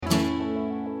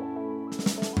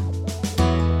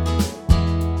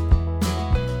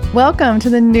Welcome to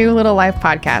the New Little Life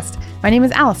podcast. My name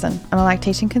is Allison. I'm a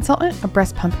lactation consultant, a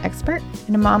breast pump expert,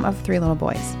 and a mom of 3 little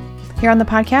boys. Here on the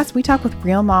podcast, we talk with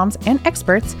real moms and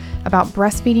experts about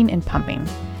breastfeeding and pumping.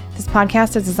 This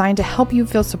podcast is designed to help you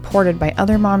feel supported by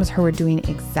other moms who are doing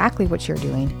exactly what you're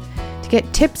doing, to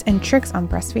get tips and tricks on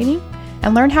breastfeeding,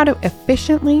 and learn how to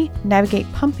efficiently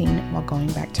navigate pumping while going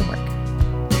back to work.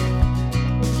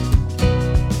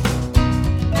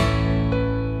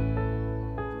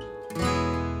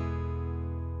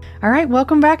 All right,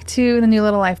 welcome back to the New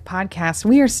Little Life podcast.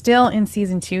 We are still in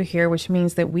season 2 here, which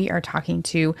means that we are talking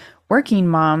to working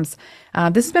moms.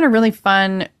 This has been a really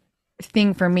fun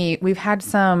thing for me. We've had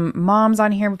some moms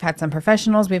on here. We've had some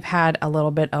professionals. We've had a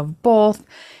little bit of both.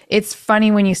 It's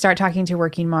funny when you start talking to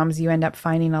working moms, you end up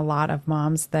finding a lot of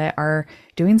moms that are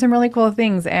doing some really cool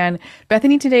things. And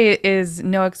Bethany today is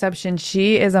no exception.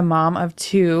 She is a mom of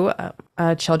 2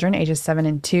 children, ages 7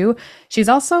 and 2. She's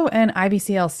also an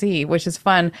IBCLC, which is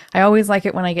fun. I always like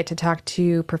it when I get to talk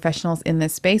to professionals in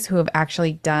this space who have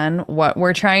actually done what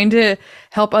we're trying to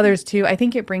help others do. I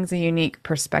think it brings a unique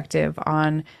perspective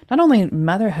on not only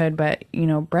motherhood, but,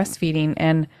 breastfeeding.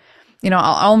 And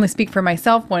I'll only speak for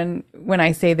myself when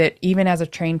I say that even as a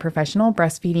trained professional,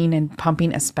 breastfeeding and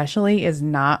pumping especially is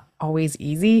not always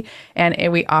easy. And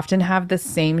we often have the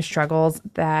same struggles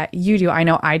that you do. I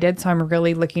know I did. So I'm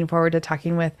really looking forward to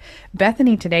talking with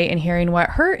Bethany today and hearing what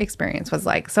her experience was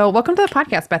like. So welcome to the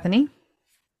podcast, Bethany.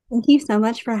 Thank you so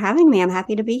much for having me. I'm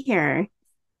happy to be here.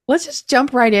 Let's just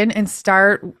jump right in and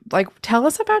start. Tell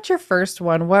us about your first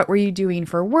one. What were you doing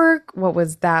for work? What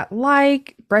was that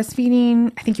like?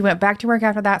 Breastfeeding? I think you went back to work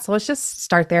after that. So let's just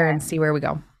start there and see where we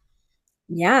go.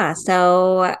 Yeah.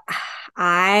 So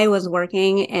I was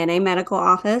working in a medical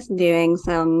office doing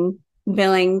some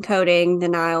billing, coding,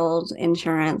 denials,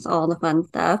 insurance, all the fun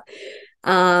stuff.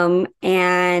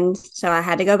 And so I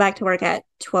had to go back to work at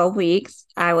 12 weeks.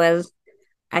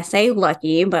 I say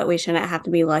lucky, but we shouldn't have to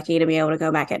be lucky to be able to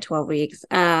go back at 12 weeks.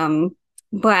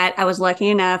 But I was lucky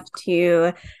enough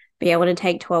to be able to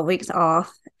take 12 weeks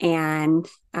off. And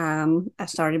I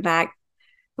started back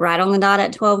right on the dot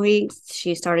at 12 weeks.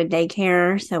 She started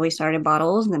daycare. So we started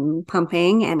bottles and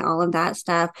pumping and all of that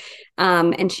stuff.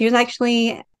 And she was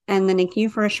actually in the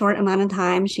NICU for a short amount of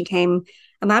time. She came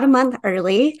about a month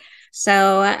early.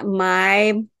 So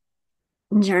my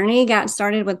journey got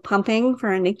started with pumping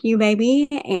for a NICU baby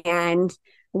and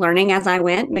learning as I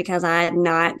went because I had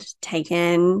not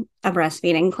taken a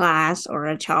breastfeeding class or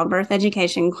a childbirth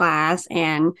education class.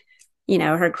 And,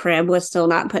 her crib was still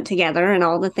not put together and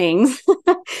all the things. So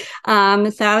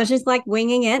I was just like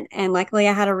winging it. And luckily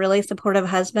I had a really supportive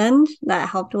husband that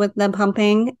helped with the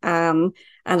pumping.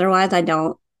 Otherwise, I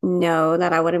don't know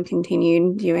that I would have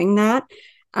continued doing that.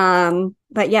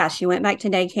 But yeah, she went back to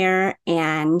daycare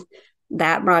and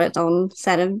that brought its own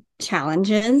set of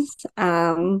challenges,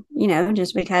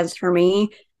 just because for me,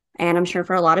 and I'm sure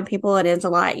for a lot of people, it is a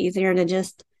lot easier to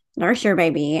just nurse your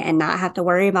baby and not have to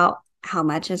worry about how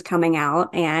much is coming out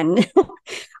and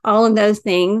all of those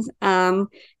things.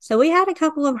 So we had a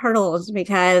couple of hurdles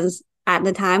because at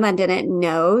the time I didn't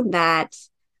know that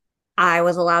I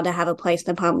was allowed to have a place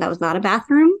to pump that was not a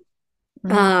bathroom.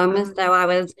 So I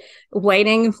was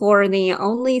waiting for the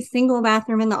only single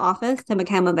bathroom in the office to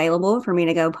become available for me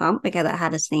to go pump because it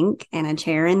had a sink and a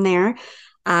chair in there.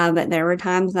 But there were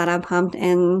times that I pumped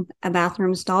in a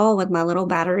bathroom stall with my little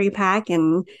battery pack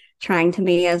and trying to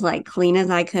be as clean as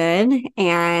I could.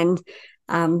 And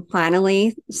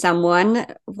finally,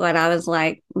 what I was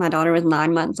like, my daughter was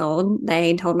 9 months old.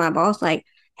 They told my boss, hey,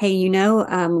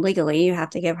 legally you have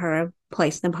to give her a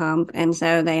place to pump. And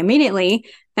so they immediately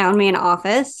found me an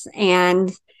office.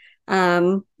 And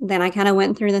then I kind of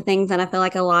went through the things that I feel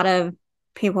like a lot of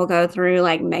people go through,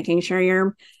 like making sure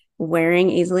you're wearing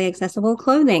easily accessible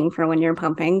clothing for when you're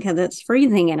pumping because it's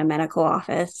freezing in a medical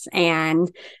office,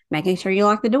 and making sure you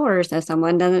lock the doors so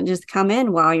someone doesn't just come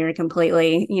in while you're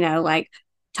completely,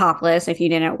 topless if you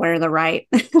didn't wear the right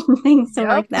things to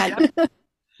like that.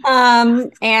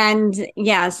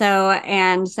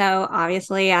 So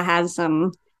obviously I had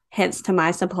some hits to my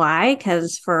supply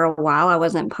because for a while I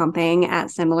wasn't pumping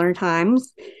at similar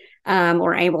times,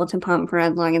 or able to pump for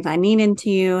as long as I needed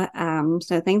to.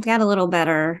 So things got a little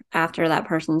better after that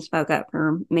person spoke up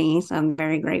for me. So I'm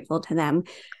very grateful to them.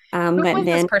 Who was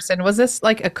this person? Was this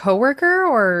like a coworker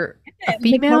or a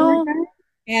female?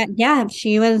 Yeah,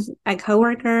 she was a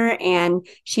coworker and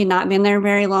she'd not been there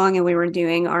very long, and we were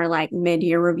doing our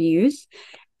mid-year reviews.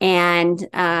 And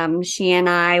she and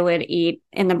I would eat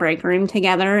in the break room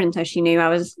together, and so she knew I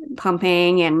was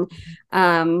pumping, and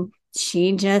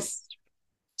she just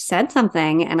said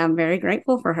something, and I'm very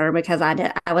grateful for her because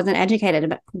I wasn't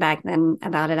educated back then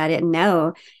about it. I didn't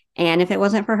know. And if it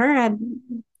wasn't for her, I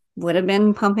would have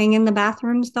been pumping in the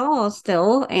bathroom stall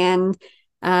still and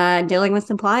dealing with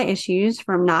supply issues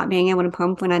from not being able to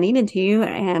pump when I needed to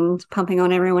and pumping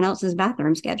on everyone else's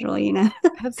bathroom schedule, you know?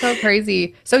 That's so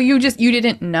crazy. So you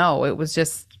didn't know. It was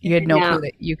just you had no No, clue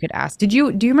that you could ask. Do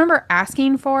you remember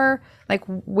asking for like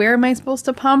where am I supposed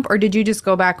to pump, or did you just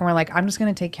go back and were like, I'm just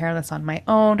gonna take care of this on my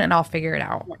own and I'll figure it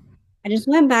out? I just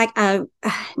went back,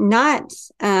 not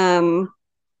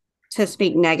to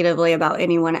speak negatively about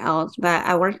anyone else, but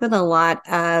I worked with a lot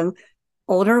of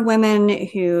older women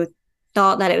who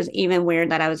thought that it was even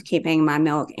weird that I was keeping my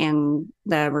milk in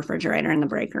the refrigerator in the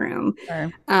break room.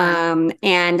 Sure.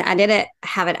 And I didn't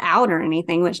have it out or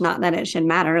anything, which not that it should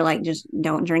matter. Like, just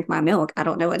don't drink my milk. I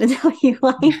don't know what to tell you.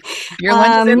 Like, Your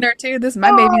lunch is in there too. This is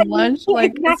my baby's lunch.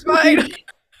 Like it's fine. exactly.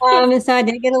 And so I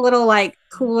did get a little like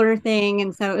cooler thing,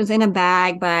 and so it was in a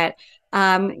bag, but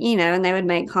and they would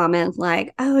make comments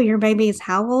like, "Oh, your baby is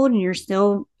how old, and you're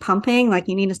still pumping? Like,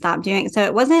 you need to stop doing it." So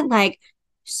it wasn't like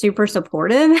super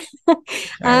supportive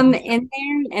Sure. in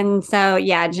there, and so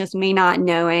yeah, just me not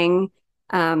knowing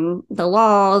the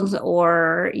laws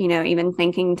or even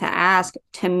thinking to ask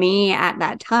to me at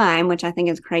that time, which I think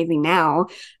is crazy now,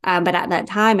 but at that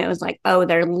time it was like, oh,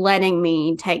 they're letting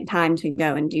me take time to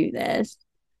go and do this.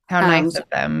 How nice So of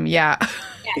them. Yeah.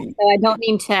 yeah, so I don't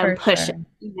need to For push it, sure.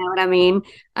 you know what I mean?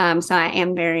 So I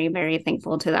am very, very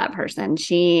thankful to that person.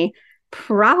 She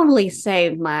probably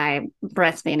saved my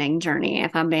breastfeeding journey,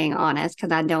 if I'm being honest,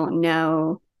 because I don't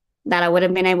know that I would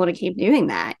have been able to keep doing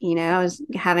that. I was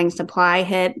having supply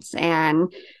hits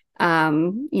and,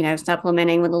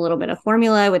 supplementing with a little bit of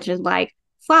formula, which is like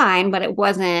fine, but it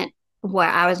wasn't what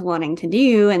I was wanting to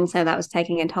do. And so that was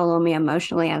taking a toll on me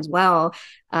emotionally as well.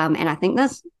 And I think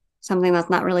that's something that's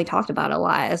not really talked about a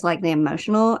lot is like the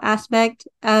emotional aspect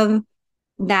of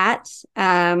that.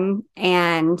 And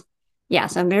yeah,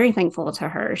 so I'm very thankful to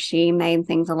her. She made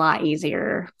things a lot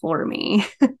easier for me.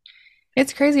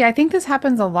 It's crazy. I think this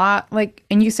happens a lot. Like,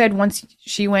 and you said once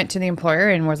she went to the employer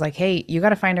and was like, hey, you got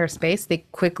to find her space, they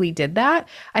quickly did that.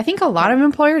 I think a lot Yeah. of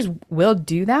employers will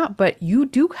do that, but you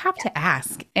do have to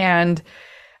ask. And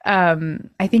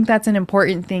I think that's an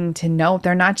important thing to note.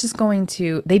 They're not just going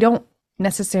to, they don't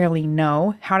necessarily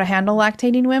know how to handle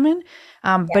lactating women.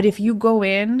 But if you go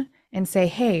in and say,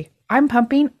 hey, I'm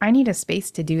pumping, I need a space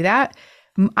to do that.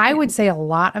 I would say a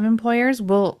lot of employers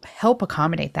will help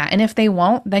accommodate that. And if they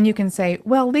won't, then you can say,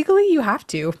 well, legally you have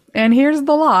to, and here's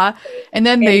the law. And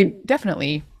then they And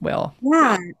definitely will.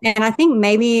 yeah, and I think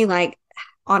maybe like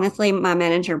honestly, my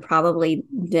manager probably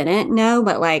didn't know,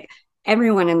 but like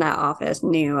everyone in that office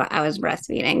knew I was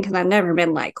breastfeeding because I've never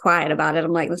been like quiet about it.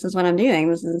 I'm like, this is what I'm doing.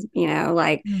 This is,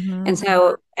 like, Hmm. and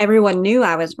so everyone knew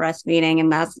I was breastfeeding.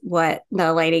 And that's what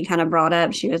the lady kind of brought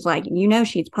up. She was like,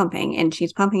 she's pumping and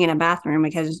she's pumping in a bathroom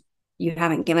because you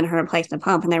haven't given her a place to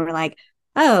pump. And they were like,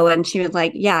 oh, and she was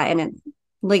like, yeah. And it's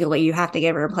legally you have to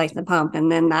give her a place to pump.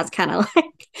 And then that's kind of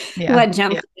like Yeah. what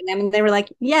jumped in them. And they were like,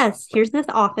 yes, here's this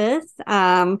office.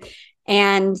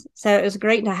 And so it was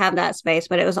great to have that space,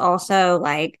 but it was also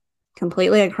like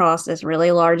completely across this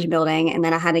really large building. And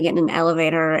then I had to get in an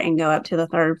elevator and go up to the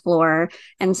third floor.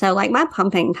 And so like my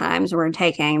pumping times were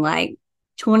taking like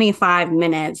 25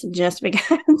 minutes just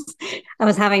because I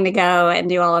was having to go and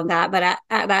do all of that. But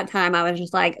at that time, I was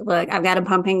just like, look, I've got a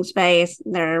pumping space.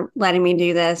 They're letting me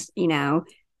do this,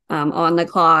 on the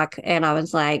clock. And I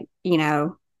was like,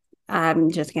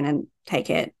 I'm just going to take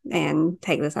it and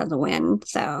take this as a win.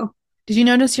 So, Did you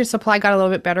notice your supply got a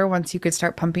little bit better once you could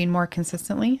start pumping more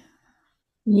consistently?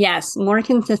 yes, more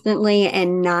consistently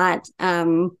and not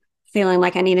feeling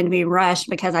like I needed to be rushed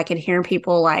because I could hear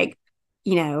people like,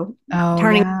 Oh,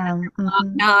 turning yeah.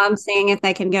 Hmm. knobs, seeing if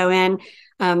they could go in.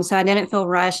 So I didn't feel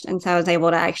rushed. And so I was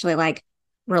able to actually like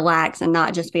relax and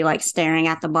not just be like staring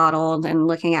at the bottle and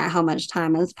looking at how much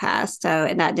time has passed.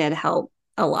 So that did help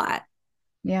a lot.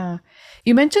 Yeah.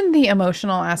 You mentioned the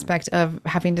emotional aspect of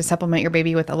having to supplement your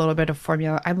baby with a little bit of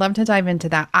formula. I'd love to dive into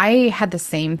that. I had the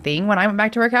same thing when I went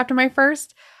back to work after my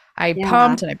first. I Yeah.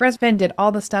 pumped and I breastfed, did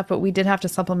all the stuff, but we did have to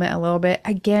supplement a little bit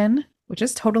again, which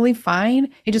is totally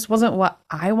fine. It just wasn't what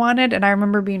I wanted. And I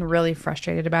remember being really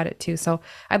frustrated about it too. So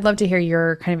I'd love to hear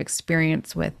your kind of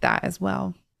experience with that as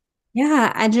well.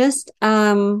 Yeah. I just,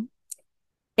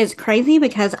 it's crazy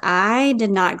because I did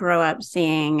not grow up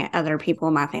seeing other people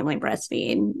in my family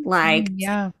breastfeed. Like,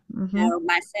 Yeah. Hmm.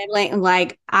 my sibling,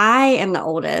 like I am the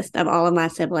oldest of all of my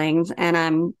siblings, and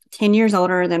I'm 10 years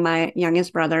older than my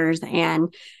youngest brothers.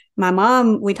 And my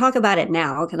mom, we talk about it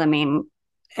now because I mean,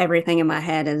 everything in my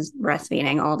head is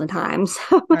breastfeeding all the time.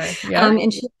 So, Right. Yep.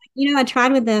 and she, I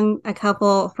tried with them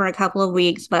for a couple of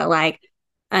weeks, but like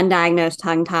undiagnosed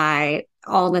tongue tie,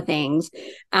 all the things.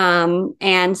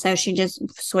 And so she just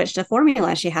switched to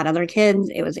formula. She had other kids.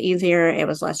 It was easier. It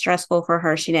was less stressful for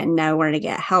her. She didn't know where to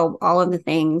get help, all of the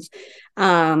things.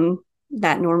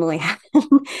 That normally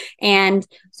happen. And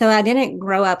so I didn't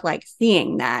grow up like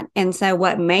seeing that. And so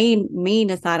what made me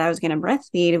decide I was going to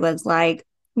breastfeed was like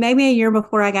maybe a year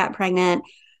before I got pregnant.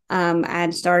 I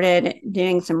had started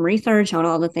doing some research on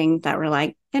all the things that were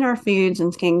like in our foods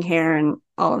and skincare and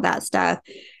all of that stuff.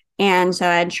 And so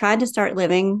I tried to start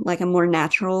living like a more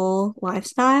natural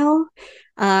lifestyle.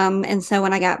 And so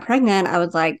when I got pregnant, I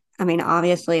was like, I mean,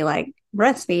 obviously, like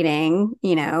breastfeeding,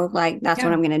 like that's what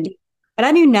Yeah. I'm going to do. But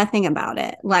I knew nothing about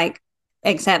it, like,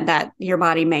 except that your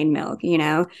body made milk.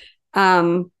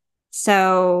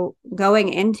 So going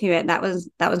into it, that was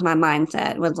my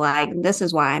mindset, was like, this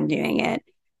is why I'm doing it.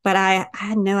 But I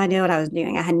had no idea what I was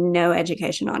doing. I had no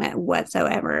education on it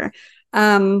whatsoever.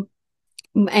 And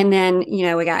then,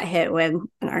 we got hit with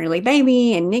an early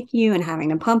baby and NICU and having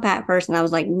to pump at first. And I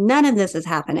was like, none of this is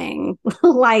happening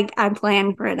like I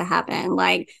planned for it to happen.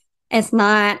 Like, it's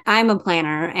not, I'm a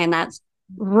planner, and that's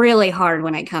really hard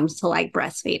when it comes to like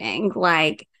breastfeeding.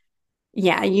 Like,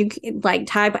 yeah, like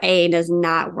type A does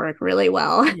not work really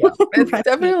well. Yeah. It's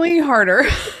definitely harder.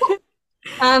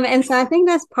 And so I think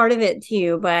that's part of it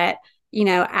too. But,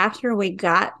 after we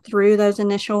got through those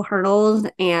initial hurdles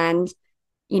and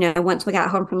once we got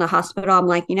home from the hospital, I'm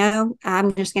like,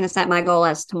 I'm just going to set my goal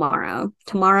as tomorrow.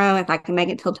 Tomorrow, if I can make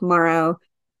it till tomorrow,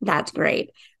 that's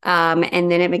great.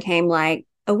 And then it became like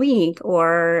a week,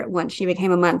 or once she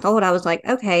became a month old, I was like,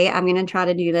 okay, I'm going to try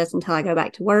to do this until I go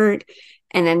back to work.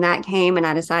 And then that came, and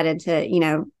I decided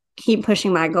to, keep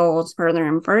pushing my goals further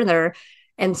and further.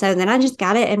 And so then I just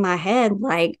got it in my head,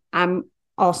 like, I'm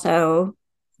also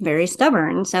very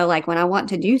stubborn. So like when I want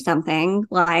to do something,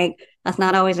 like, that's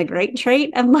not always a great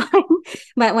trait of mine,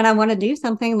 but when I want to do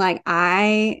something, like,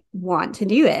 I want to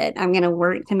do it. I'm going to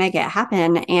work to make it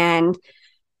happen. And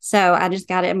so I just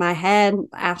got it in my head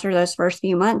after those first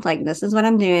few months, like, this is what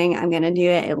I'm doing. I'm going to do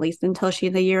it at least until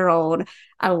she's a year old.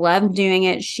 I loved doing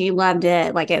it. She loved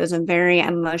it. Like, it was a very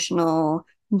emotional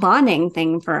bonding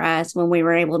thing for us when we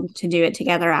were able to do it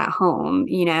together at home,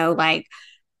 like,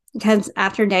 because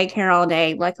after daycare all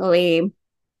day, luckily,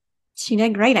 she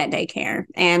did great at daycare,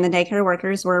 and the daycare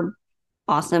workers were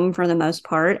awesome for the most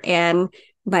part.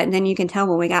 But then you can tell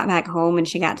when we got back home and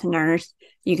she got to nurse,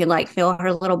 you could like feel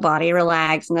her little body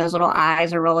relax, and those little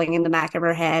eyes are rolling in the back of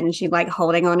her head, and she's like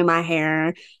holding onto my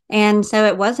hair. And so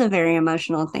it was a very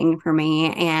emotional thing for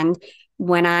me. And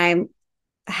when I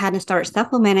had to start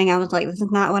supplementing, I was like, this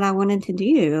is not what I wanted to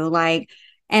do. Like,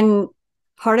 and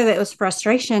part of it was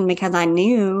frustration, because I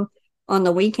knew on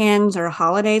the weekends or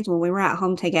holidays when we were at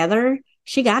home together,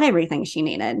 she got everything she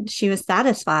needed. She was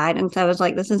satisfied. And so I was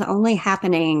like, this is only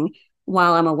happening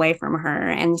while I'm away from her.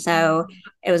 And so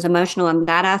it was emotional in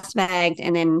that aspect.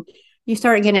 And then you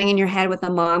start getting in your head with the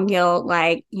mom guilt,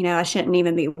 like, I shouldn't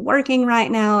even be working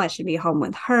right now. I should be home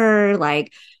with her.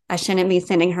 Like, I shouldn't be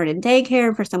sending her to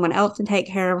daycare for someone else to take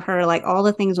care of her, like all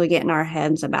the things we get in our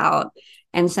heads about.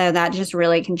 And so that just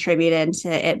really contributed to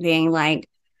it being like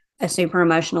a super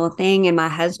emotional thing. And my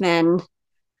husband,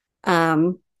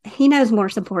 he knows more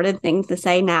supportive things to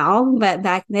say now, but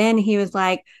back then he was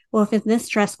like, well, if it's this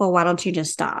stressful, why don't you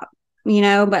just stop?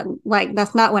 But like,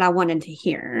 that's not what I wanted to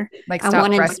hear. Like I stop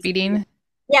wanted breastfeeding.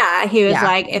 Yeah, he was Yeah.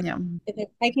 like, Yeah. if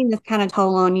it's taking this kind of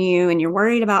toll on you and you're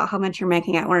worried about how much you're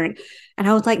making at work. And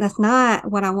I was like, that's not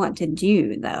what I want to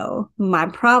do, though. My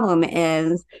problem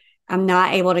is I'm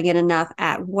not able to get enough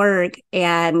at work.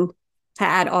 And to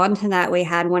add on to that, we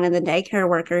had one of the daycare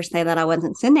workers say that I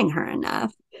wasn't sending her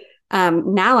enough.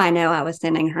 Now I know I was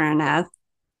sending her enough.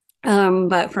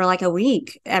 But for like a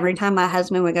week, every time my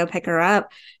husband would go pick her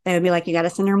up, they would be like, you got to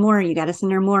send her more. You got to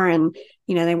send her more. And,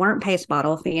 they weren't pace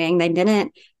bottle feeding. They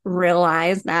didn't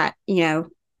realize that,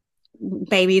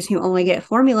 babies who only get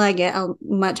formula get a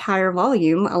much higher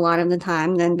volume a lot of the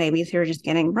time than babies who are just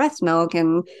getting breast milk.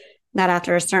 And that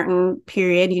after a certain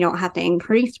period, you don't have to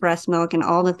increase breast milk and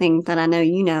all the things that I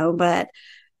know, but,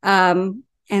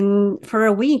 and for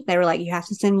a week, they were like, you have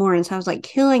to send more. And so I was like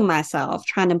killing myself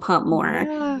trying to pump more.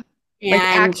 Yeah. Like And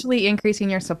actually increasing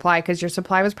your supply, because your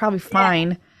supply was probably yeah,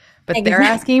 fine, but they're exactly.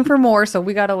 asking for more. So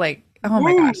we got to like, oh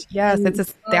my Yes. gosh. Yes. It's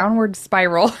And a downward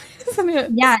spiral, isn't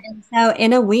it? yeah. And so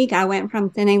in a week, I went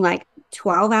from sending like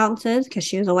 12 ounces because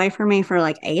she was away from me for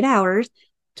like 8 hours,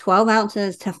 12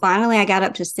 ounces to finally I got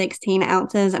up to 16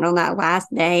 ounces. And on that last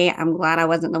day, I'm glad I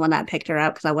wasn't the one that picked her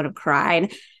up because I would have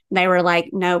cried. they were like,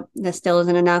 nope, this still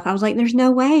isn't enough. I was like, there's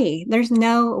no way. There's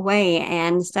no way.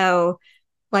 And so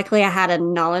luckily I had a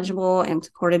knowledgeable and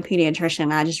supportive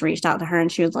pediatrician. I just reached out to her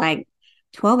and she was like,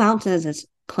 12 ounces is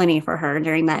plenty for her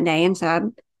during that day. And so I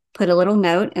put a little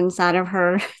note inside of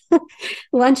her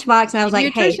lunchbox and I was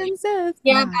like, hey, Pediatrician says,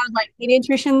 yeah, I was like,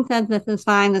 pediatrician says this is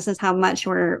fine. This is how much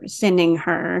we're sending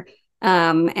her.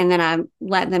 And then I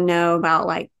let them know about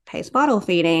like pace bottle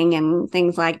feeding and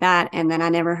things like that. And then I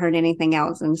never heard anything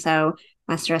else. And so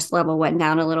my stress level went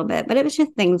down a little bit, but it was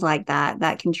just things like that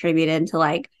that contributed to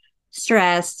like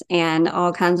stress and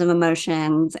all kinds of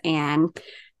emotions. And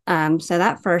so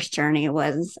that first journey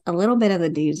was a little bit of a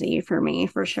doozy for me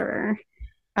for sure.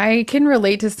 I can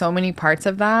relate to so many parts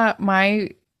of that. My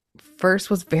first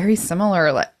was very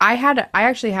similar. Like I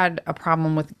actually had a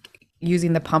problem with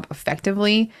using the pump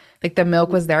effectively. Like the milk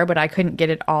was there, but I couldn't get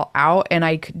it all out, and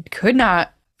I could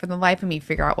not for the life of me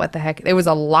figure out what the heck. There was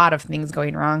a lot of things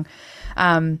going wrong.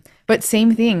 But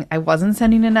same thing. I wasn't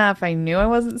sending enough. I knew I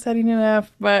wasn't sending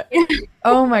enough, but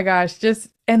oh my gosh, just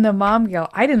and the mom guilt.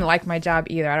 I didn't like my job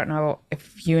either. I don't know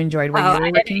if you enjoyed where you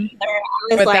were working,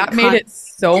 but like, that made it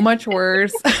so much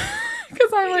worse.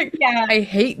 Because I'm like, yeah, I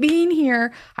hate being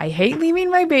here. I hate leaving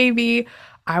my baby.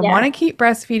 I yeah, want to keep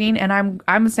breastfeeding, and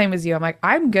I'm the same as you. I'm like,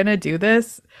 I'm gonna do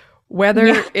this, whether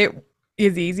yeah, it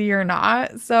is easy or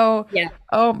not. So, yeah.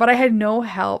 oh, but I had no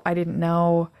help. I didn't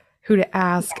know who to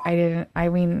ask. I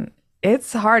mean,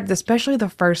 it's hard, especially the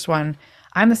first one.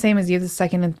 I'm the same as you. The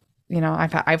second and I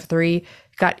have three. It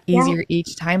got Yeah. easier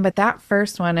each time, but that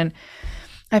first one, and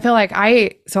I feel like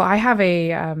I have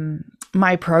a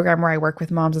my program where I work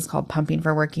with moms is called Pumping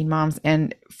for Working Moms,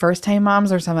 and first time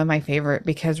moms are some of my favorite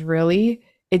because really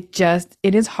it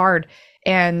is hard,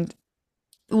 and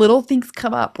little things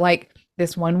come up like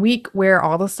this one week where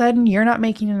all of a sudden you're not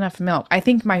making enough milk. I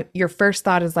think your first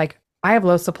thought is like, I have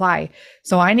low supply,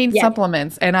 so I need Yeah.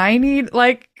 supplements and I need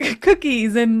like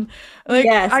cookies and like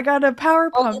Yes. I got a power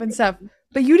All pump the and stuff.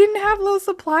 But you didn't have low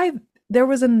supply. There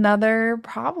was another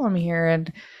problem here,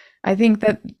 and I think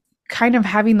that kind of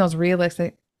having those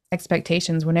realistic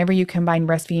expectations whenever you combine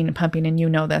breastfeeding and pumping, and you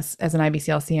know this as an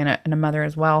IBCLC and a mother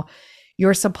as well,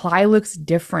 your supply looks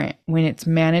different when it's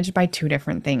managed by two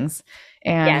different things.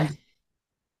 Yes. And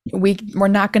we're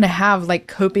not going to have like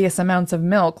copious amounts of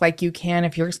milk like you can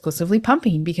if you're exclusively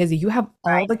pumping because you have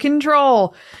all Right. the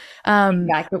control.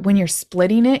 Exactly. But when you're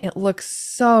splitting it, it looks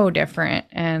so different,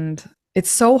 and it's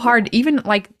so hard even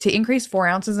like to increase 4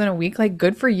 ounces in a week. Like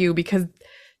good for you, because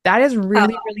that is Oh,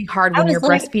 really, really hard I when was you're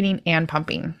like, breastfeeding and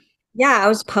pumping. yeah, I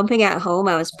was pumping at home.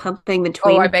 I was pumping Oh, I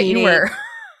between bet you feeding. were.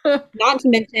 Not to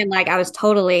mention, like, I was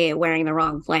totally wearing the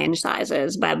wrong flange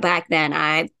sizes. But back then,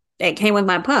 it came with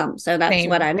my pump, so that's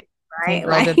what Same. I knew, Same right?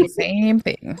 girl Like, did the same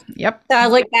thing. Yep. so I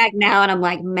look back now and I'm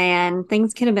like, man,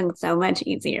 things could have been so much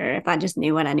easier if I just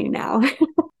knew what I knew now.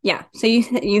 Yeah. So you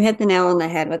hit the nail on the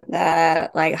head with the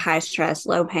like high stress,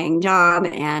 low paying job,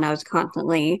 and I was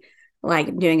constantly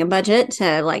like doing a budget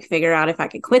to like figure out if I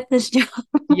could quit this job.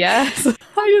 Yes. I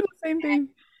did the same thing.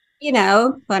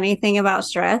 Funny thing about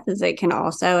stress is it can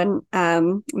also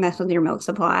mess with your milk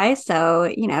supply. So,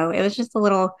 it was just a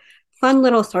little fun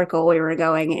little circle we were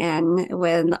going in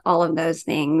with all of those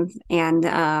things.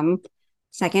 And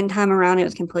second time around, it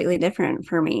was completely different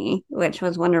for me, which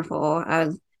was wonderful. I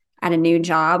was at a new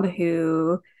job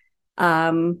who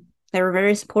they were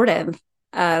very supportive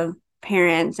of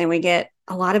parents, and we get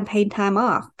a lot of paid time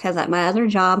off because at my other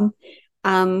job,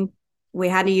 um, we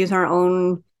had to use our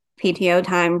own PTO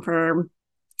time for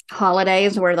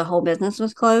holidays where the whole business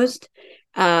was closed.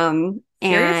 And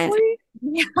Seriously?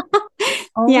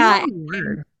 Oh my yeah,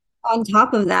 word. on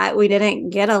top of that, we didn't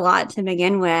get a lot to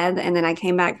begin with. And then I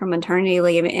came back from maternity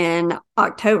leave in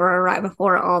October, right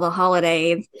before all the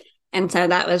holidays. And so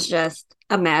that was just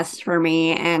a mess for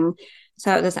me. And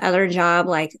so this other job,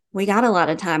 like we got a lot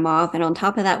of time off. And on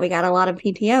top of that, we got a lot of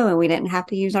PTO and we didn't have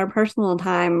to use our personal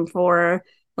time for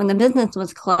when the business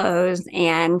was closed.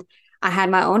 And I had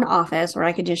my own office where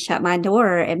I could just shut my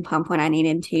door and pump when I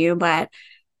needed to. But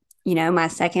my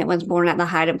second was born at the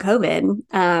height of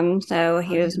COVID. So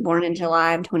he was born in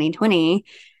July of 2020.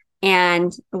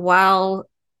 And while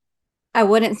I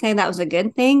wouldn't say that was a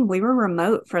good thing, we were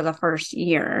remote for the first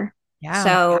year. Yeah.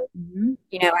 So, Mhm.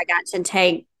 I got to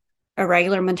take a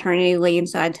regular maternity leave.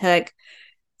 So I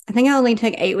think I only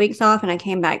took 8 weeks off and I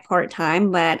came back part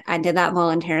time, but I did that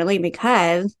voluntarily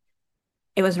because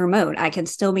it was remote. I could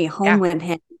still be home Yeah. with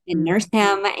him and Mhm. nurse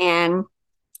him. And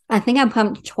I think I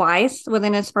pumped twice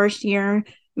within his first year,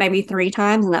 maybe three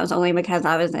times, and that was only because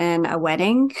I was in a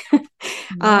wedding. Yeah.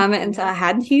 And so I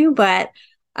had to, but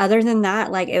other than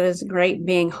that, like it was great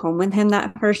being home with him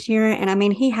that first year. And I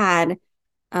mean, he had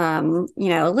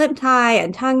lip tie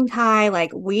and tongue tie.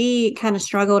 Like we kind of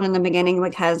struggled in the beginning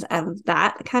because of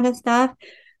that kind of stuff.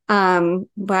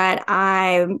 But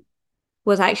I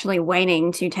was actually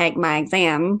waiting to take my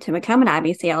exam to become an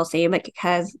IBCLC, but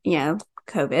because,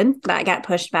 COVID, that got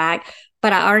pushed back.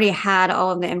 But I already had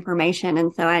all of the information.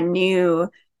 And so I knew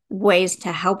ways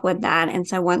to help with that. And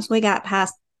so once we got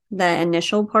past the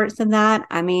initial parts of that,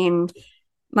 I mean,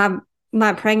 my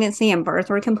my pregnancy and birth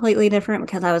were completely different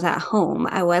because I was at home.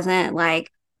 I wasn't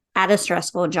like at a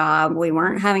stressful job. We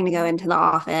weren't having to go into the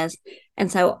office.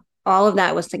 And so all of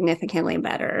that was significantly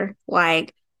better.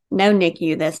 Like no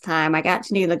NICU this time. I got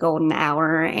to do the golden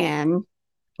hour and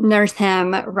nurse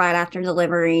him right after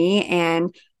delivery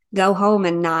and go home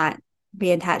and not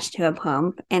be attached to a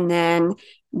pump. And then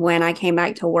when I came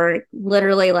back to work,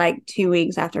 literally like 2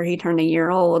 weeks after he turned a year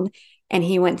old and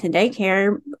he went to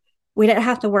daycare, we didn't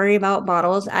have to worry about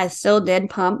bottles. I still did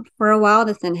pump for a while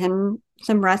to send him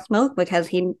some breast milk because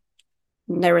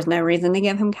there was no reason to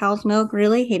give him cow's milk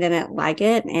really. He didn't like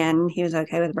it and he was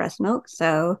okay with breast milk.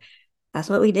 So that's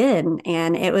what we did.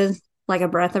 And it was like a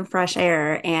breath of fresh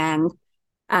air. And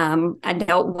I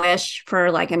don't wish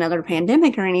for like another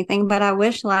pandemic or anything, but I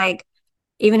wish like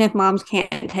even if moms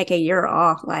can't take a year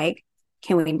off, like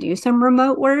can we do some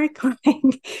remote work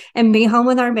like, and be home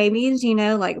with our babies?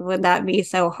 Like would that be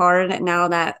so hard now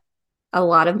that a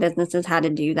lot of businesses had to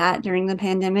do that during the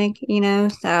pandemic?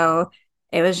 So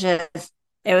it was just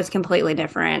it was completely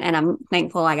different, and I'm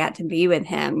thankful I got to be with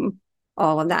him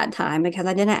all of that time because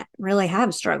I didn't really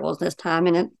have struggles this time,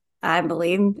 and I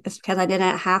believe it's because I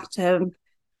didn't have to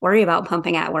worry about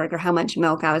pumping at work or how much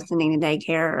milk I was sending to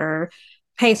daycare or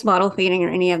pace bottle feeding or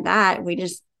any of that. We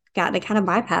just got to kind of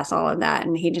bypass all of that.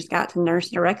 And he just got to nurse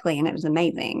directly, and it was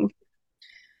amazing.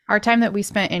 Our time that we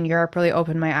spent in Europe really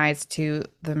opened my eyes to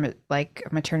the like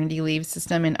maternity leave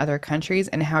system in other countries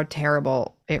and how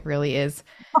terrible it really is.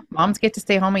 Moms get to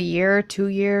stay home a year, 2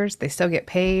 years. They still get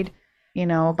paid,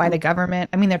 by the government.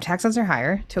 I mean, their taxes are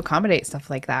higher to accommodate stuff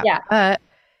like that, Yeah. but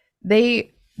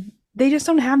they they just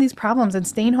don't have these problems. And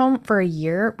staying home for a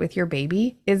year with your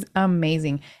baby is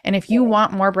amazing. And if you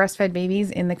want more breastfed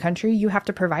babies in the country, you have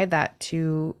to provide that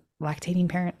to lactating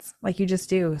parents like you just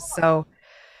do. So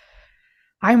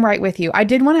I'm right with you. I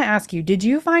did want to ask you, did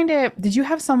you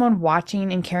have someone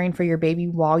watching and caring for your baby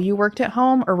while you worked at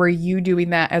home, or were you doing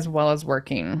that as well as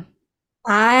working?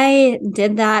 I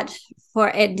did that for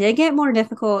it did get more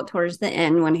difficult towards the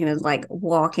end when he was like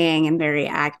walking and very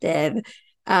active.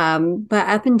 But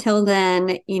up until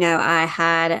then, I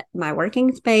had my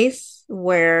working space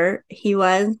where he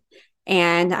was.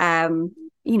 And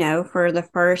for the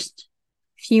first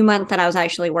few months that I was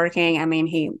actually working, I mean,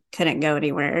 he couldn't go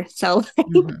anywhere. So, like,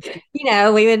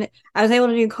 Mhm. I was able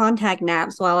to do contact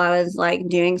naps while I was like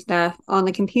doing stuff on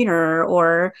the computer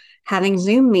or having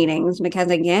Zoom meetings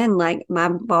because, again, like my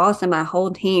boss and my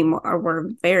whole team were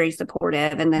very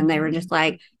supportive. And then they were Mhm. just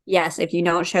like, yes, if you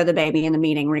don't show the baby in the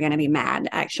meeting, we're going to be mad,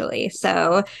 actually.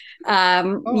 So,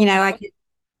 Oh, I could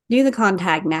do the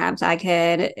contact naps. I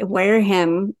could wear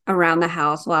him around the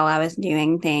house while I was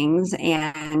doing things.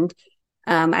 And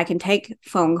I can take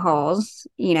phone calls,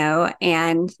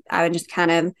 and I would just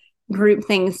kind of group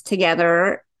things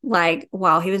together. Like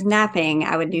while he was napping,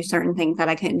 I would do certain things that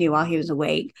I couldn't do while he was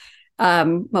awake.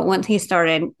 But once he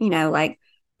started, like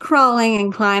crawling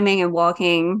and climbing and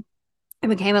walking, it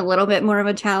became a little bit more of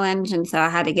a challenge. And so I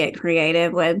had to get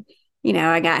creative with,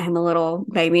 I got him a little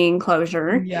baby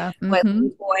enclosure yeah. with Hmm.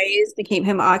 some toys to keep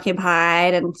him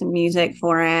occupied and some music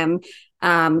for him.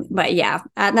 But yeah,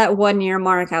 at that 1 year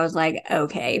mark, I was like,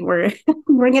 okay, we're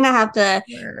we're gonna have to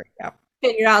Yeah.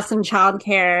 figure out some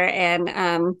childcare.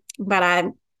 And but I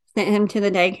sent him to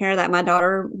the daycare that my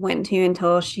daughter went to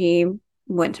until she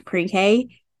went to pre-K,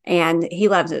 and he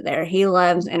loves it there. He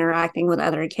loves interacting with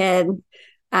other kids.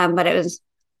 But it was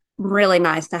really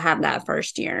nice to have that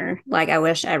first year. Like I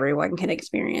wish everyone could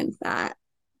experience that.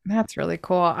 That's really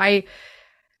cool. I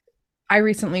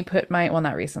recently put my, well,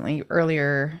 not recently,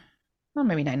 earlier, well,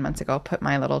 maybe 9 months ago, put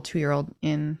my little 2-year-old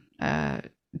in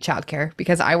childcare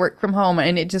because I work from home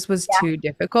and it just was too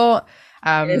difficult. It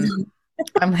Um,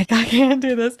 I'm like, I can't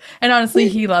do this. And honestly,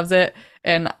 is. he loves it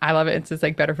and I love it. It's just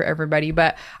like better for everybody.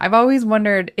 But I've always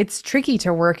wondered, it's tricky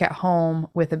to work at home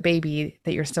with a baby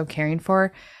that you're still caring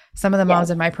for. Some of the Yeah.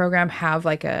 moms in my program have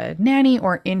like a nanny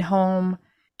or in-home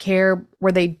care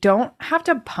where they don't have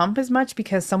to pump as much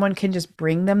because someone can just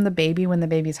bring them the baby when the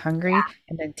baby's hungry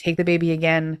and then take the baby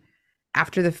again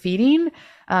after the feeding.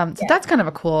 So Yeah. that's kind of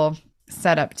a cool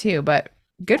setup too. But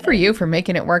good for you for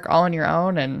making it work all on your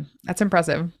own. And that's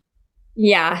impressive.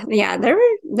 Yeah, yeah.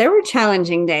 There were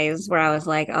challenging days where I was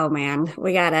like, "Oh man,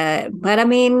 we gotta." But I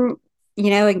mean,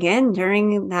 again,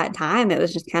 during that time, it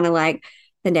was just kind of like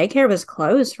the daycare was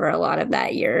closed for a lot of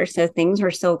that year. So things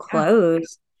were still Yeah.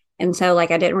 closed. And so like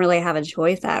I didn't really have a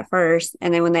choice at first.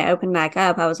 And then when they opened back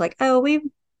up, I was like, oh, we've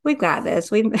got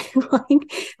this. We've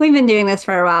been doing this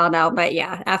for a while now. But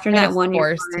yeah, after Kind that of 1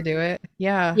 year forced to mark, do it.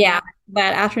 Yeah. yeah.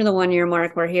 But after the 1 year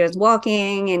mark where he was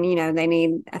walking and they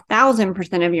need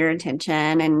 1,000% of your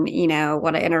attention and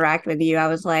want to interact with you, I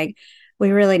was like,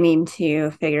 we really need to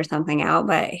figure something out.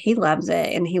 But he loves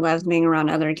it and he loves being around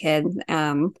other kids.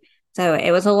 So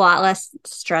it was a lot less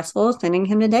stressful sending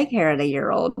him to daycare at a year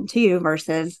old too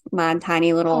versus my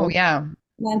tiny Oh, little yeah.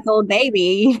 month-old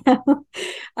baby.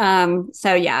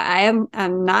 So yeah,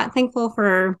 I'm not thankful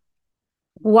for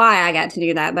why I got to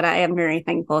do that, but I am very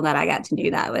thankful that I got to do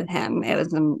that with him. It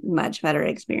was a much better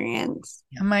experience.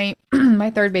 Yeah, my my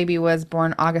third baby was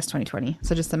born August 2020,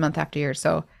 so just a month after yours.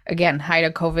 So again, height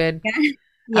of COVID, Yeah.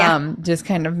 Yeah. just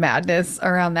kind of madness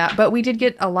around that. But we did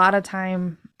get a lot of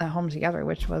time at home together,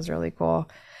 which was really cool.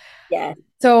 Yeah.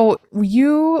 So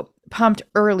you pumped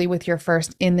early with your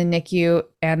first in the NICU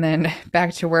and then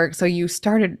back to work. So you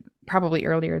started probably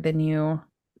earlier than you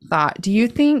thought. Do you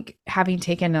think having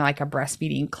taken like a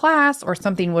breastfeeding class or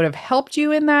something would have helped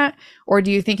you in that? Or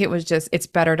do you think it was just it's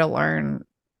better to learn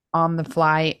on the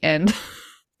fly and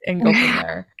and go from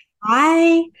there?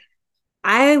 I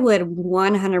I would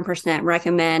 100%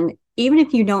 recommend, even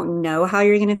if you don't know how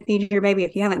you're going to feed your baby,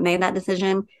 if you haven't made that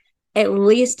decision, at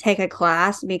least take a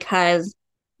class because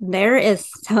there is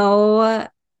so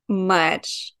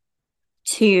much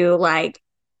to like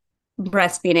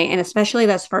breastfeeding and especially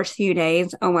those first few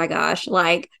days. Oh my gosh,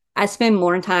 like I spend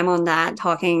more time on that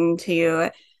talking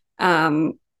to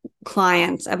um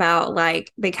clients about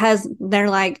like because they're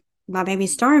like my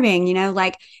baby's starving,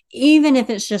 like even if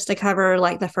it's just to cover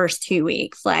like the first 2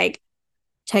 weeks, like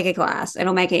take a class.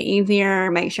 It'll make it easier,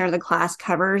 make sure the class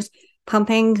covers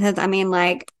pumping because I mean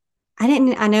like I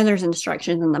know there's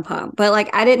instructions in the pump, but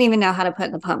like I didn't even know how to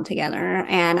put the pump together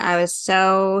and I was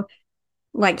so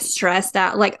like stressed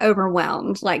out, like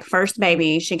overwhelmed. Like first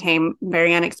baby, she came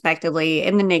very unexpectedly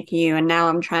in the NICU, and now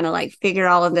I'm trying to like figure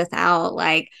all of this out.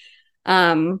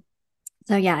 Um,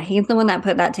 so yeah, he's the one that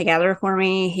put that together for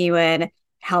me. He would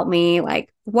help me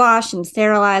like wash and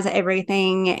sterilize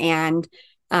everything, and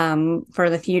for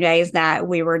the few days that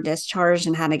we were discharged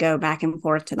and had to go back and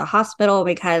forth to the hospital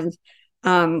because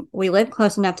we lived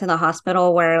close enough to the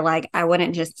hospital where like I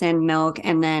wouldn't just send milk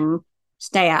and then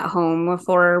stay at home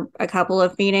for a couple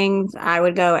of feedings. I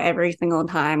would go every single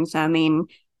time. So I mean,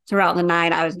 throughout the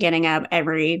night, I was getting up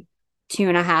every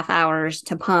 2.5 hours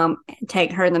to pump,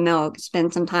 take her the milk,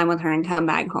 spend some time with her, and come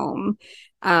back home.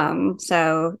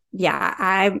 So yeah,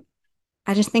 I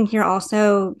just think you're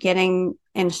also getting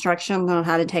instructions on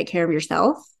how to take care of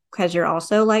yourself because you're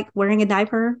also like wearing a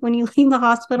diaper when you leave the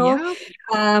hospital.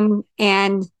 Yeah.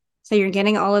 And so you're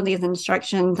getting all of these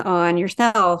instructions on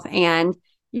yourself and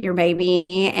your baby,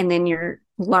 and then you're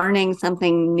learning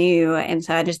something new. And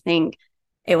so I just think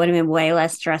it would have been way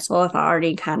less stressful if I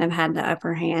already kind of had the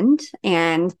upper hand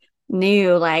and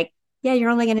knew like, yeah, you're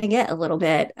only going to get a little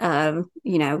bit of,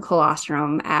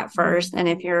 colostrum at first. And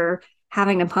if you're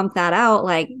having to pump that out,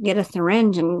 like get a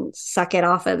syringe and suck it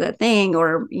off of the thing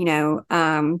or,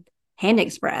 hand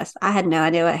express. I had no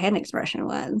idea what hand expression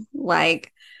was.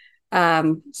 Like,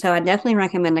 so I definitely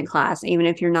recommend a class, even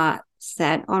if you're not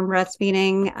set on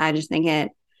breastfeeding. I just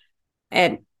think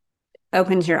it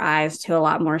opens your eyes to a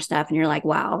lot more stuff and you're like,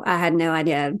 wow, I had no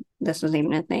idea this was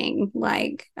even a thing.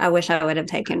 Like, I wish I would have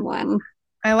taken one.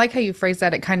 I like how you phrase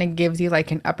that. It kind of gives you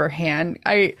like an upper hand.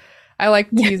 I like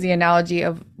to Yeah. use the analogy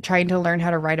of trying to learn how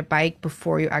to ride a bike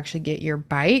before you actually get your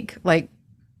bike. Like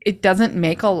it doesn't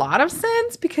make a lot of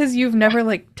sense because you've never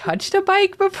like touched a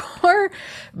bike before,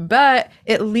 but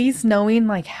at least knowing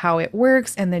like how it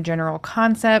works and the general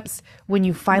concepts, when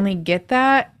you finally get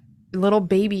that little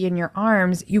baby in your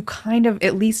arms, you kind of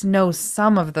at least know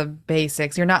some of the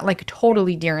basics. You're not like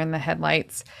totally deer in the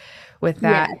headlights with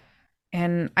Yeah. that.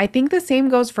 And I think the same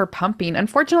goes for pumping.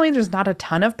 Unfortunately, there's not a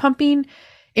ton of pumping Yeah.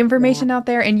 information out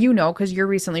there. And because you're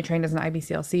recently trained as an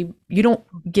IBCLC, you don't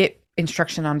get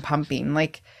instruction on pumping.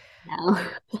 Like No.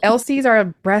 LCs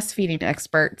are breastfeeding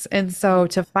experts. And so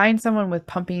to find someone with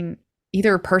pumping,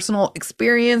 either personal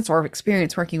experience or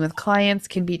experience working with clients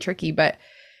can be tricky. But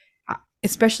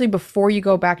especially before you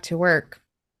go back to work,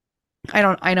 I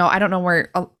don't know where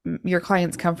your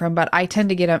clients come from, but I tend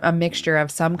to get a mixture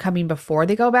of some coming before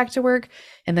they go back to work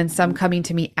and then some coming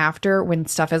to me after when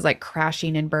stuff is like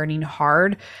crashing and burning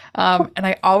hard. And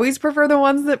I always prefer the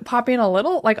ones that pop in a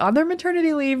little like on their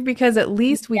maternity leave because at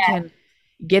least we Yeah. can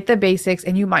get the basics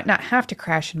and you might not have to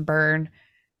crash and burn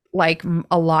like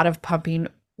a lot of pumping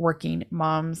working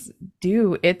moms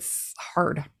do. It's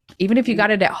hard. Even if you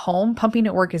got it at home, pumping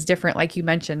at work is different. Like you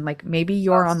mentioned, like maybe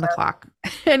you're on the clock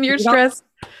and you're You don't, stressed.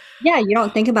 yeah, you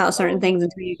don't think about certain things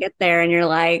until you get there and you're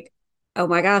like, oh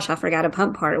my gosh, I forgot a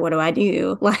pump part. What do I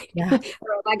do? Like, Yeah.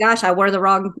 or, oh my gosh, I wore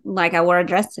a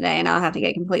dress today and I'll have to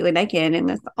get completely naked in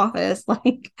this office.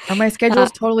 Like, Or my schedule uh,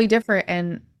 is totally different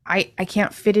and I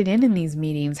can't fit it in these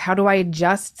meetings. How do I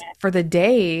adjust for the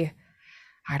day?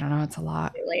 I don't know. It's a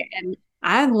lot. and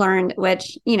I've learned,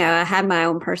 which, I had my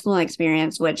own personal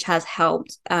experience, which has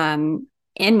helped in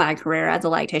my career as a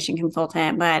lactation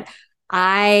consultant, but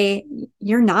I,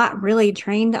 you're not really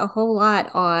trained a whole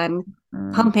lot on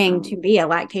Mm. pumping to be a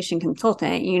lactation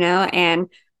consultant, and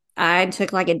I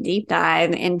took like a deep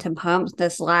dive into pumps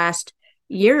this last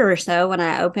year or so when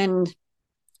I opened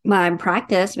my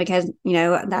practice because,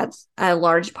 that's a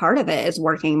large part of it is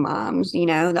working moms,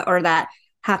 or that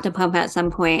have to pump at some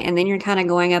point. And then you're kind of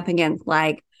going up against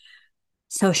like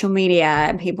social media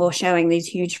and people showing these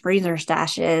huge freezer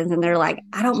stashes. And they're like,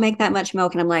 I don't make that much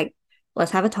milk. And I'm like,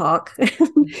 let's have a talk.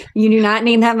 You do not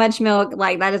need that much milk.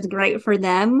 Like that is great for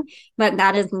them, but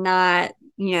that is not,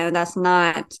 that's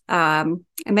not,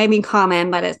 it may be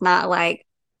common, but it's not like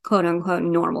quote unquote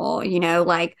normal,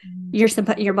 like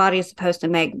your body is supposed to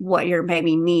make what your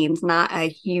baby needs, not a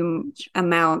huge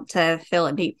amount to fill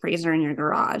a deep freezer in your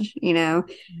garage. Yeah.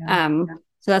 Um,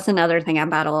 so that's another thing I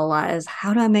battle a lot is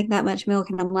how do I make that much milk?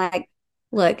 And I'm like,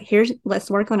 look, let's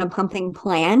work on a pumping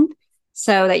plan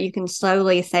so that you can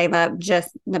slowly save up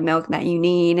just the milk that you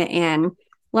need and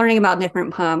learning about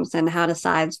different pumps and how to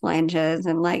size flanges.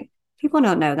 And like, people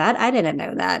don't know that. I didn't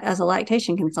know that as a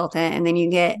lactation consultant. And then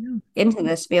you get Yeah. into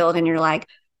this field and you're like,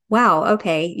 wow,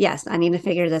 okay, yes, I need to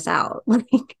figure this out.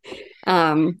 Like,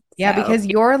 Yeah, so because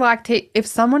if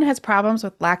someone has problems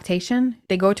with lactation,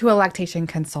 they go to a lactation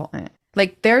consultant.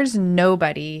 Like there's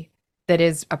nobody that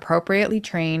is appropriately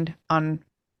trained on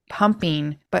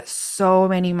pumping, but so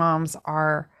many moms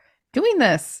are doing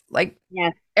this. Like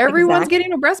yes, everyone's exactly.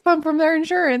 getting a breast pump from their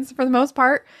insurance for the most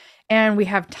part. And we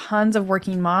have tons of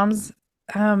working moms.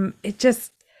 It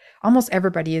just almost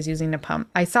everybody is using the pump.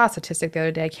 I saw a statistic the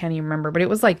other day, I can't even remember, but it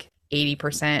was like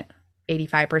 80%,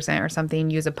 85% or something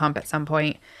use a pump at some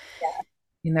point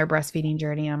in their breastfeeding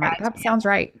journey. I'm like, that sounds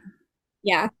right.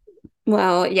 Yeah.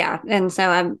 Well, yeah. And so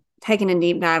I'm taking a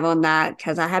deep dive on that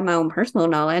because I had my own personal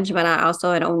knowledge, but I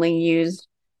also had only used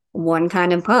one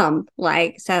kind of pump.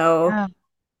 Like, so Yeah,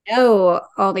 know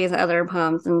all these other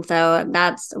pumps. And so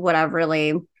that's what I've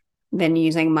really been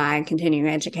using my continuing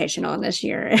education on this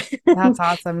year. that's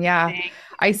awesome. Yeah.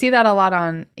 I see that a lot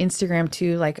on Instagram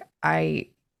too. Like I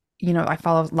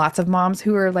follow lots of moms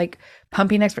who are like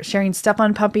pumping experts sharing stuff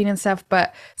on pumping and stuff.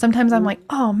 But sometimes I'm like,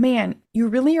 oh man, you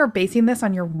really are basing this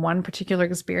on your one particular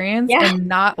experience Yeah. and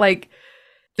not like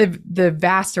the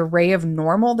vast array of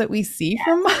normal that we see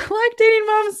from lactating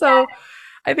moms. So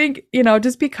I think,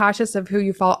 just be cautious of who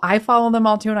you follow. I follow them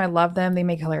all too, and I love them. They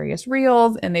make hilarious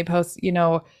reels and they post,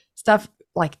 stuff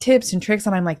like tips and tricks.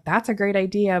 And I'm like, that's a great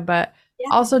idea. But Yeah.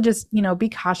 also just, be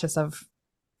cautious of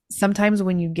sometimes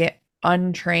when you get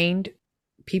untrained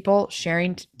people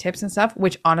sharing tips and stuff,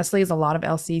 which honestly is a lot of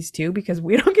LCs too, because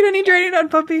we don't get any training on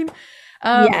pumping.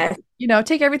 Yes.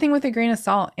 Take everything with a grain of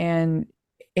salt and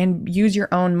use your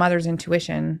own mother's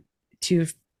intuition to,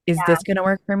 is Yeah. this going to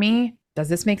work for me? Does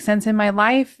this make sense in my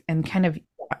life? And kind of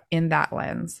in that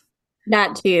lens.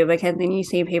 That too, because then you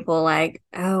see people like,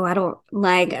 oh, I don't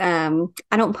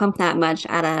pump that much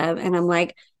out of, and I'm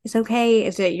like, it's okay.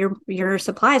 Is it your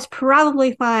supply is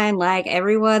probably fine. Like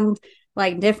everyone's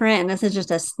like different, and this is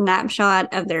just a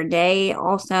snapshot of their day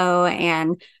also.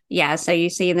 And yeah, so you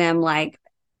see them like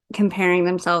comparing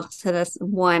themselves to this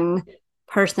one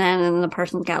person, and the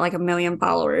person's got like a million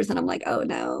followers, and I'm like, oh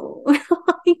no.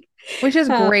 Like, Which is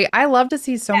uh, great. I love to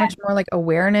see so much more like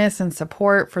awareness and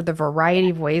support for the variety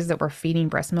of ways that we're feeding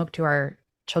breast milk to our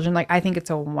children. Like, I think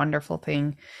it's a wonderful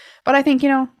thing. But I think,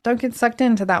 don't get sucked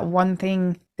into that one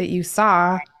thing that you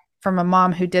saw from a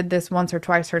mom who did this once or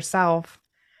twice herself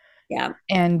yeah.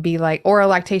 and be like, or a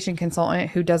lactation consultant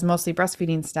who does mostly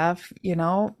breastfeeding stuff,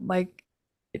 like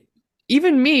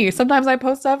even me, sometimes I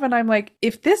post stuff and I'm like,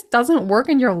 if this doesn't work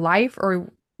in your life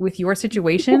or with your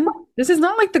situation, this is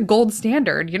not like the gold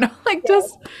standard, like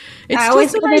just I it's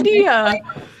always just an put a idea.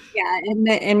 Yeah,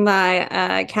 in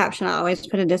my caption, I always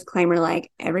put a disclaimer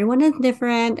like everyone is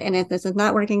different, and if this is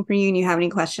not working for you and you have any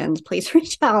questions, please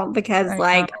reach out because I know.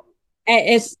 like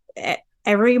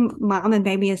every mom and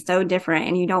baby is so different,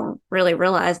 and you don't really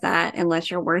realize that unless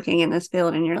you're working in this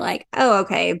field and you're like, oh,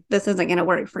 okay, this isn't going to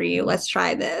work for you. Let's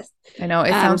try this. I know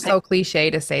it Um, sounds so so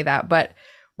cliche to say that, but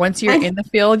once you're I, in the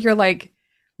field, you're like,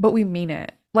 but we mean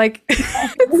it. Like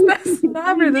it's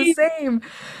never the same.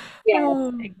 Yeah,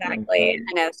 Oh, so exactly. fun.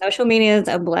 I know social media is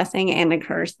a blessing and a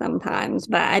curse sometimes,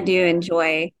 but I do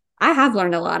enjoy. I have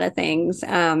learned a lot of things,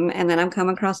 and then I've come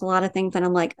across a lot of things that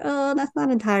I'm like, oh, that's not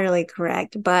entirely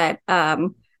correct. But I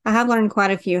have learned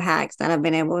quite a few hacks that I've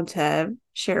been able to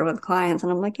share with clients,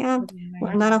 and I'm like, yeah,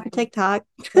 learn that off of TikTok.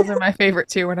 Those are my favorite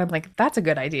too, when I'm like, that's a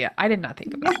good idea. I did not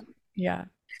think of Yeah. that. Yeah.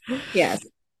 Yes.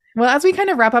 Well, as we kind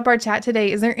of wrap up our chat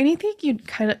today, is there anything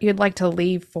you'd like to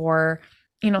leave for,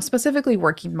 specifically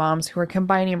working moms who are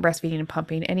combining breastfeeding and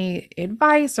pumping? Any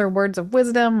advice or words of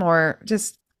wisdom or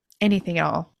just anything at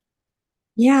all?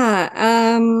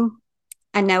 Yeah.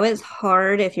 I know it's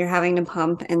hard if you're having to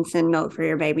pump and send milk for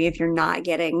your baby if you're not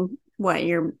getting what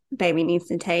your baby needs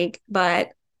to take, and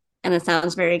it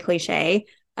sounds very cliche,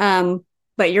 um,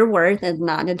 but your worth is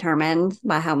not determined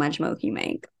by how much milk you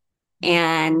make.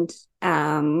 And,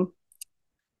 um,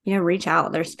 reach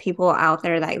out. There's people out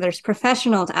there there's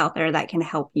professionals out there that can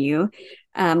help you,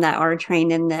 that are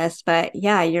trained in this. But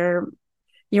yeah, your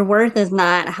worth is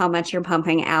not how much you're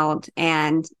pumping out.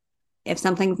 And if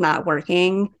something's not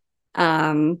working,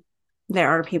 um, there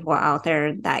are people out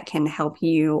there that can help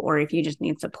you, or if you just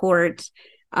need support,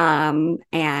 and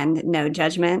no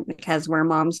judgment, because we're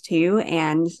moms too,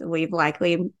 and we've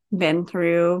likely been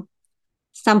through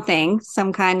some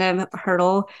kind of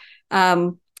hurdle.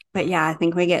 Um, but yeah, I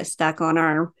think we get stuck on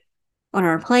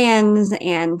our plans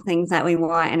and things that we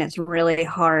want, and it's really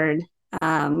hard,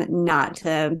 not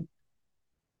to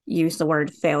use the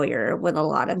word failure with a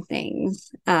lot of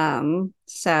things.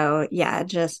 So yeah,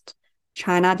 just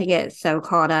try not to get so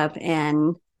caught up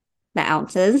in the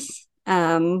ounces,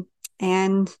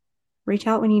 and reach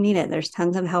out when you need it. There's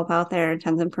tons of help out there,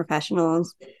 tons of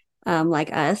professionals,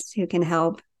 like us who can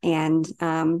help, and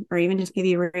or even just give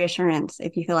you reassurance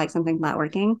if you feel like something's not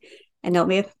working. And don't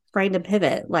be afraid to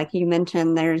pivot. Like you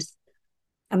mentioned, there's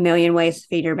a million ways to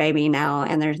feed your baby now,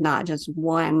 and there's not just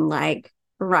one like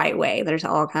right way. There's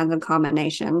all kinds of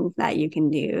combinations that you can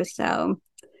do. So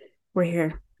we're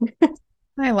here.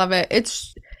 I love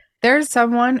it. There's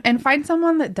someone, and find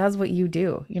someone that does what you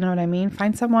do. You know what I mean?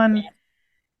 Find someone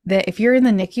that if you're in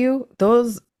the NICU,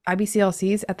 those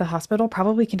IBCLCs at the hospital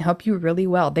probably can help you really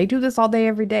well. They do this all day,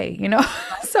 every day.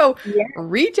 So Yeah.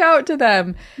 reach out to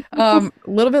them. A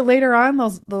little bit later on,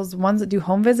 those ones that do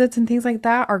home visits and things like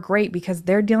that are great because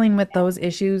they're dealing with those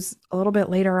issues a little bit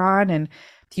later on. And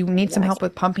if you need some help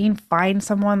with pumping, find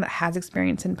someone that has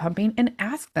experience in pumping and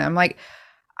ask them. Like,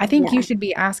 I think you should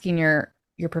be asking your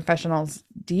professionals,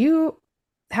 do you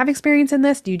have experience in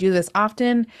this? Do you do this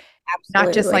often? Not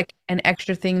just Absolutely. like an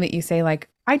extra thing that you say, like,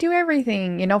 I do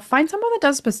everything, find someone that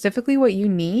does specifically what you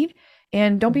need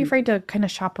and don't be Mhm. afraid to kind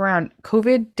of shop around.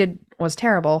 COVID was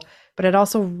terrible, but it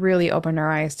also really opened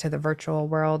our eyes to the virtual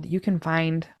world. You can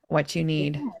find what you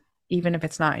need, Yeah. even if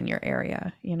it's not in your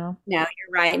area. No, you're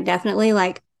right. Definitely,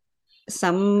 like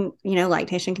some,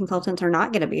 lactation consultants are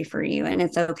not going to be for you, and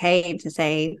it's okay to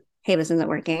say, hey, this isn't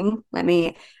working,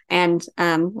 and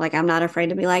like I'm not afraid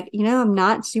to be like, I'm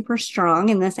not super strong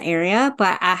in this area,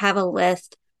 but I have a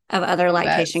list of other Love that.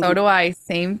 lactation So do consultants,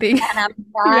 I. Same thing. and I'm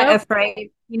not Yep.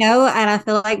 afraid, and I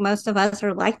feel like most of us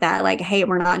are like that, like, hey,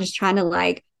 we're not just trying to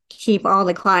like keep all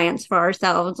the clients for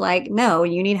ourselves. Like, no,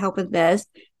 you need help with this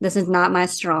is not my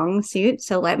strong suit,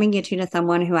 so let me get you to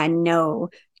someone who I know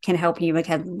can help you,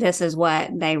 because this is what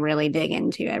they really dig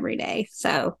into every day. So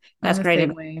I'm that's the great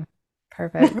same advice. way.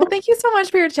 Perfect. Well, thank you so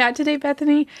much for your chat today,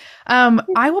 Bethany.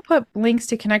 I will put links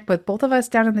to connect with both of us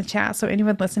down in the chat so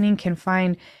anyone listening can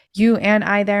find you and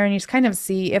I there and you just kind of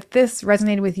see if this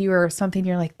resonated with you or something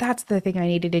you're like, that's the thing I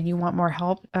needed and you want more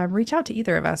help. Reach out to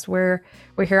either of us. We're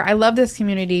here. I love this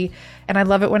community and I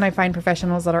love it when I find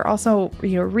professionals that are also,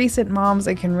 recent moms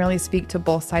and can really speak to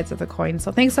both sides of the coin.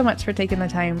 So thanks so much for taking the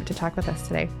time to talk with us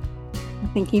today.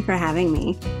 Thank you for having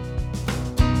me.